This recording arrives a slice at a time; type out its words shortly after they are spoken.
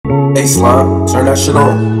Hey slime, turn that shit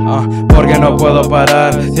on. Porque no puedo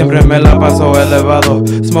parar, siempre me la paso elevado.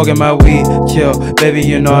 Smoking my weed, chill, baby,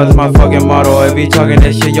 you know it's my fucking motto. I be talking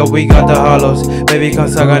that shit, yo, we got the hollows. Baby, come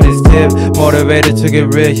suck on this tip, motivated to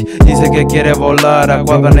get rich. Dice que quiere volar, a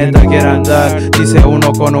cual planeta quiere andar. Dice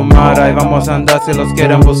uno con un mar, ahí vamos a andar si los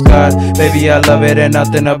quieren buscar. Baby, I love it and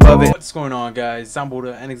nothing above it. What's going on, guys? I'm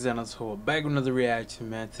Buddha and Xanatos, back with another reaction,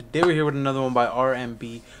 man. Today we're here with another one by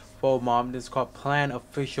RNB.FOEMOB. This is called Plan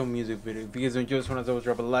Official Music Video. If you guys enjoy this one, as always,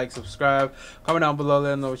 drop a like, subscribe, comment down below,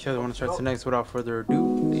 let them know which other want to start to next. Without further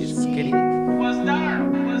ado, let's get it. What's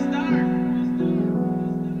dark? What's dark?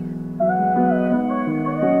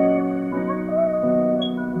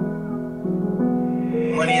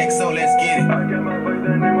 Money XO, let's get it. I got my first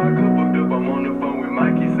and in my cup hooked up. I'm on the phone with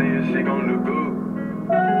Mikey saying shit gon' look good.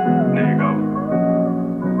 There you go.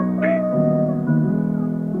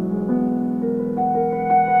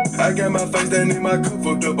 I got my face down in my cup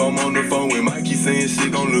fucked up. I'm on the phone with Mikey saying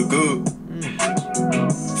shit gon' look good.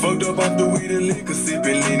 Fucked up off the weed and liquor,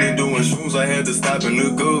 sipping, leaning, doing shrooms. I had to stop and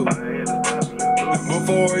look good.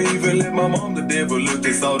 Before I even let my mom, the devil looked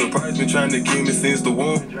and saw the price, been trying to kill me since the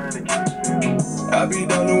womb. I be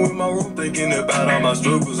down in my room thinking about all my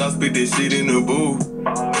struggles. I spit this shit in the booth.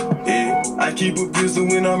 Yeah, I keep a pistol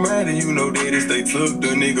when I'm riding. You know that if they took the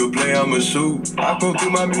nigga play, I'ma shoot. I come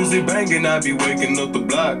through my music banging, I be waking up the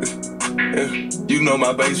block. Yeah, you know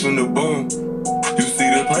my bass from the boom. You see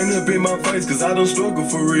the pain up in my face, cause I don't struggle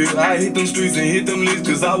for real. I hit them streets and hit them licks,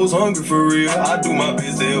 cause I was hungry for real. I do my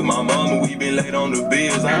best to help my mama, we been late on the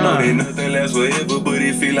bills. I know that nothing lasts forever, but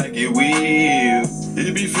it feel like it will.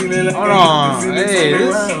 It be feeling like Hey,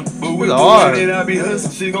 around. But with the way that I be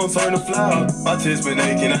hustling, she gon' turn the flower. My chest been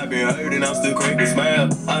aching, I been hurting, I'm still cracking smile.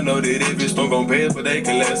 I know that if it's don't gon' pass, but they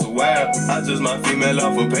can last a while. I just my female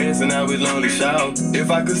off a pass and I was lonely shout. If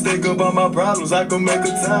I could stick up all my problems, I could make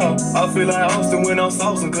a towel. I feel like Austin when I'm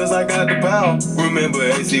saucing, cause I got the power. Remember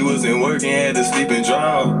AC wasn't working, had to sleep and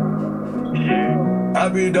drown. Yeah. I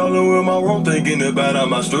be dollar in my room thinking about all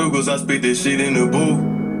my struggles. I spit this shit in the booth.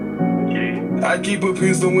 I keep a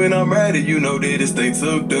pistol when I'm ready, you know that if they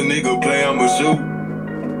took the nigga play, I'ma shoot.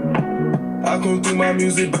 I come through my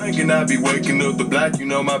music banking, I be waking up the block, you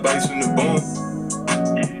know my bass from the boom.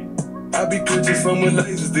 I be clutching some with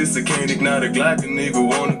lasers, this I can't ignite a Glock, a nigga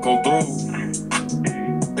wanna come through.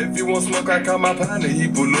 If you want smoke, I call my partner, he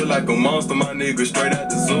pull up like a monster, my nigga straight out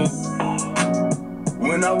the zoo.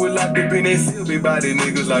 When I was locked up in that cell, big body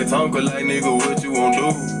niggas like Tonka, like nigga, what you wanna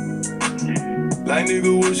do? Like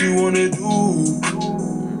nigga, what you wanna do?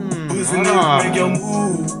 Pussy nigga, make your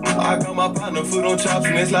move. I got my partner foot on chops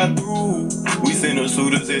and it's like through. We send the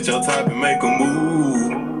shooters at your top and make a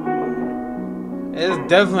move. It's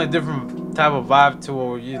definitely a different type of vibe to what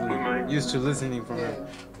we're used to listening from him.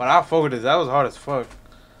 But I fuck with this. That was hard as fuck.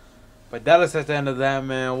 But that is at the end of that,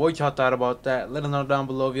 man. What y'all thought about that? Let us know down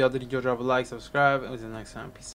below. If y'all did enjoy, drop a like, subscribe, and we'll see you next time. Peace.